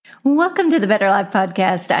Welcome to the Better Life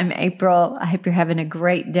Podcast. I'm April. I hope you're having a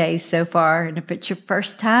great day so far. And if it's your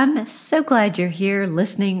first time, so glad you're here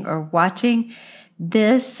listening or watching.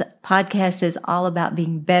 This podcast is all about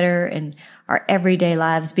being better in our everyday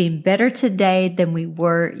lives, being better today than we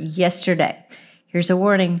were yesterday. Here's a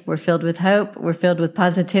warning. We're filled with hope. We're filled with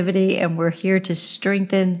positivity, and we're here to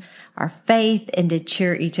strengthen our faith and to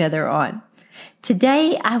cheer each other on.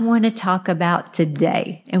 Today, I want to talk about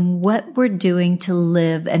today and what we're doing to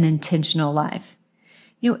live an intentional life.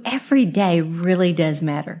 Every day really does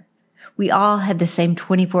matter. We all have the same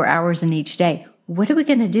 24 hours in each day. What are we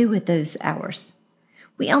going to do with those hours?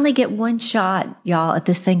 We only get one shot, y'all, at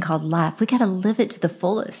this thing called life. We got to live it to the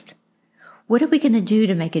fullest. What are we going to do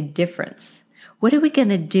to make a difference? What are we going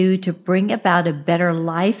to do to bring about a better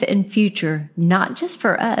life and future, not just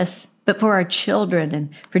for us, but for our children and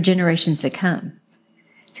for generations to come?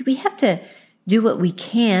 So we have to do what we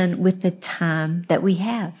can with the time that we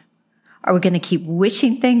have. Are we going to keep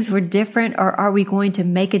wishing things were different, or are we going to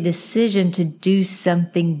make a decision to do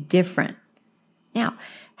something different? Now,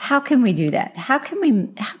 how can we do that? How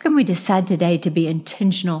can we decide today to be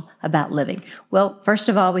intentional about living? Well, first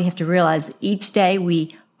of all, we have to realize each day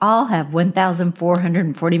we all have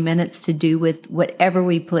 1,440 minutes to do with whatever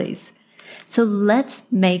we please. So let's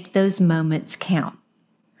make those moments count.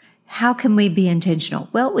 How can we be intentional?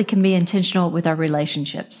 Well, we can be intentional with our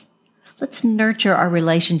relationships. Let's nurture our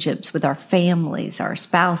relationships with our families, our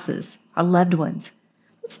spouses, our loved ones.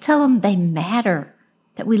 Let's tell them they matter,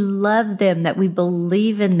 that we love them, that we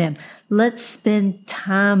believe in them. Let's spend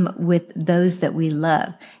time with those that we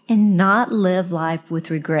love and not live life with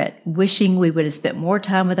regret, wishing we would have spent more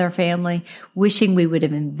time with our family, wishing we would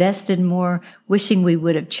have invested more, wishing we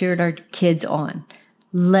would have cheered our kids on.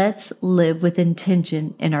 Let's live with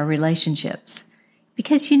intention in our relationships.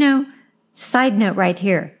 Because, side note right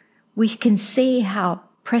here, we can see how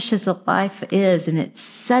precious a life is, and it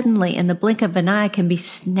suddenly, in the blink of an eye, can be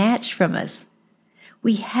snatched from us.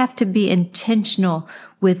 We have to be intentional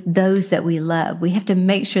with those that we love. We have to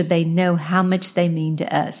make sure they know how much they mean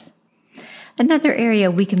to us. Another area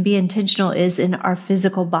we can be intentional is in our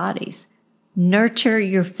physical bodies. Nurture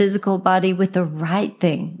your physical body with the right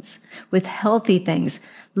things, with healthy things.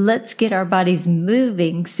 Let's get our bodies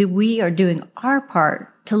moving so we are doing our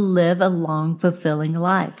part to live a long, fulfilling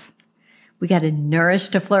life. We got to nourish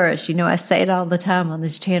to flourish. I say it all the time on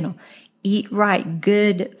this channel. Eat right.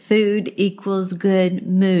 Good food equals good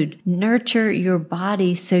mood. Nurture your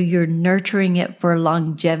body so you're nurturing it for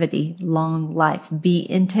longevity, long life. Be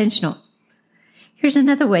intentional. Here's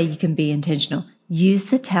another way you can be intentional.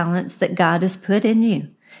 Use the talents that God has put in you.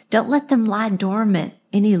 Don't let them lie dormant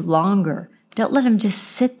any longer. Don't let them just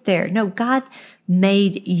sit there. No, God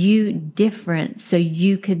made you different so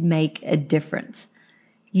you could make a difference.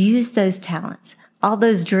 Use those talents. All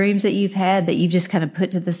those dreams that you've had that you've just kind of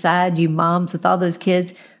put to the side, you moms with all those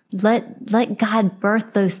kids, let God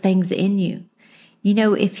birth those things in you.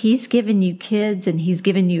 If He's given you kids and He's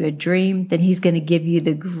given you a dream, then He's going to give you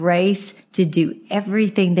the grace to do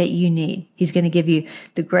everything that you need. He's going to give you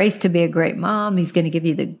the grace to be a great mom. He's going to give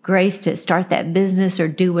you the grace to start that business or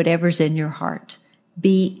do whatever's in your heart.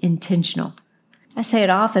 Be intentional. I say it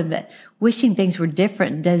often, but wishing things were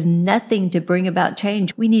different does nothing to bring about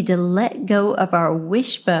change. We need to let go of our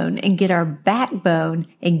wishbone and get our backbone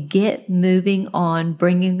and get moving on,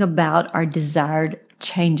 bringing about our desired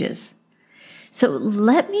changes. So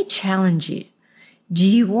let me challenge you. Do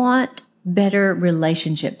you want better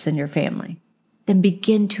relationships in your family? Then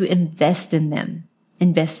begin to invest in them.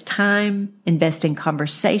 Invest time, invest in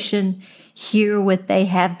conversation, hear what they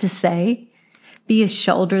have to say, be a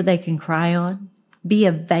shoulder they can cry on. Be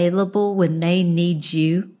available when they need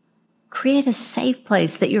you. Create a safe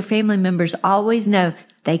place that your family members always know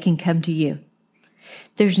they can come to you.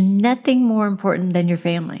 There's nothing more important than your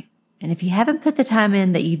family. And if you haven't put the time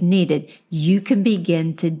in that you've needed, you can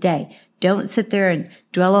begin today. Don't sit there and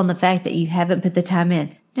dwell on the fact that you haven't put the time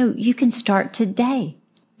in. No, you can start today.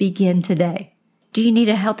 Begin today. Do you need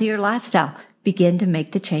a healthier lifestyle? Begin to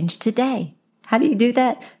make the change today. How do you do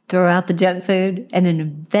that? Throw out the junk food and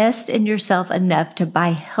invest in yourself enough to buy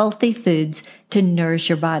healthy foods to nourish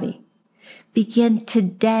your body. Begin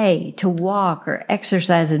today to walk or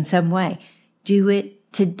exercise in some way. Do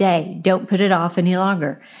it today. Don't put it off any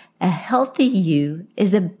longer. A healthy you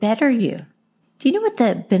is a better you. Do you know what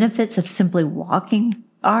the benefits of simply walking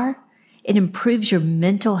are? It improves your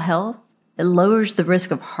mental health. It lowers the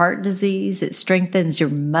risk of heart disease. It strengthens your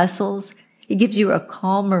muscles. It gives you a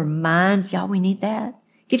calmer mind. Y'all, we need that.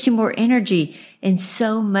 It gives you more energy and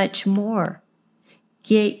so much more.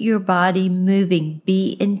 Get your body moving.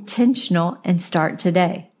 Be intentional and start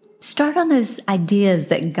today. Start on those ideas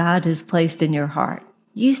that God has placed in your heart.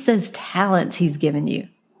 Use those talents He's given you.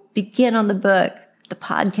 Begin on the book, the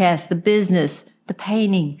podcast, the business, the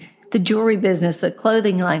painting, the jewelry business, the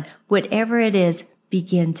clothing line, whatever it is,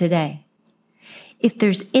 begin today. If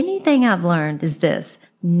there's anything I've learned is this: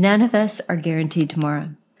 none of us are guaranteed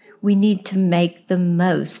tomorrow. We need to make the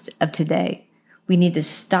most of today. We need to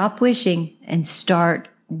stop wishing and start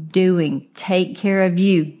doing. Take care of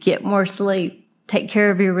you. Get more sleep. Take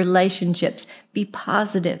care of your relationships. Be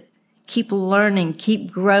positive. Keep learning.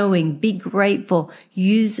 Keep growing. Be grateful.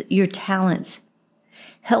 Use your talents.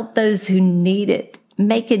 Help those who need it.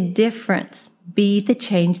 Make a difference. Be the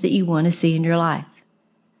change that you want to see in your life.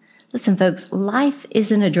 Listen, folks, life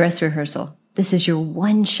isn't a dress rehearsal. This is your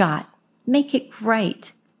one shot. Make it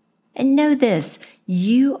great. And know this: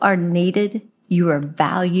 you are needed. You are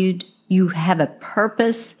valued. You have a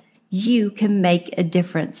purpose. You can make a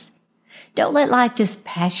difference. Don't let life just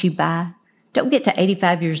pass you by. Don't get to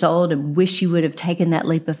 85 years old and wish you would have taken that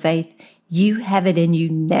leap of faith. You have it in you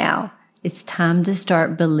now. It's time to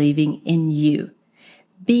start believing in you.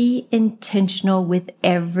 Be intentional with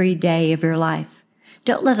every day of your life.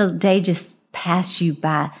 Don't let a day just pass you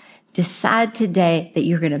by. Decide today that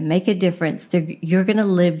you're going to make a difference. You're going to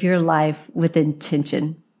live your life with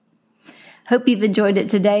intention. Hope you've enjoyed it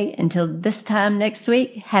today. Until this time next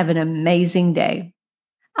week, have an amazing day.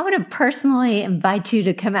 I want to personally invite you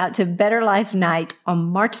to come out to Better Life Night on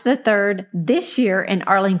March the 3rd this year in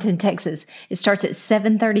Arlington, Texas. It starts at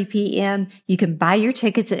 7:30 p.m. You can buy your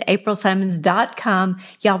tickets at aprilsimons.com.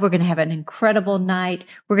 Y'all, we're going to have an incredible night.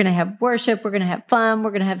 We're going to have worship. We're going to have fun.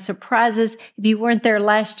 We're going to have surprises. If you weren't there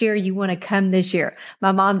last year, you want to come this year.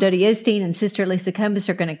 My mom, Dodie Osteen, and sister Lisa Combus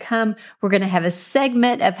are going to come. We're going to have a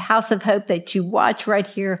segment of House of Hope that you watch right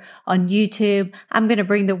here on YouTube. I'm going to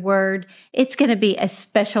bring the word. It's going to be a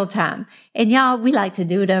special time. And y'all, we like to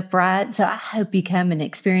do it upright, so I hope you come and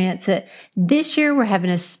experience it. This year, we're having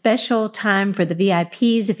a special time for the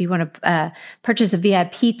VIPs. If you want to purchase a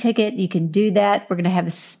VIP ticket, you can do that. We're going to have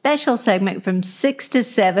a special segment from 6 to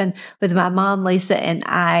 7 with my mom, Lisa, and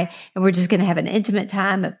I, and we're just going to have an intimate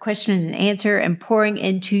time of question and answer and pouring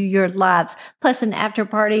into your lives, plus an after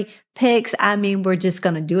party. Pics. We're just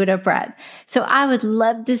going to do it upright. So I would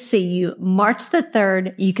love to see you March the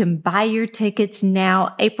 3rd. You can buy your tickets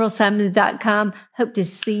now, aprilsimons.com. Hope to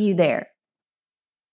see you there.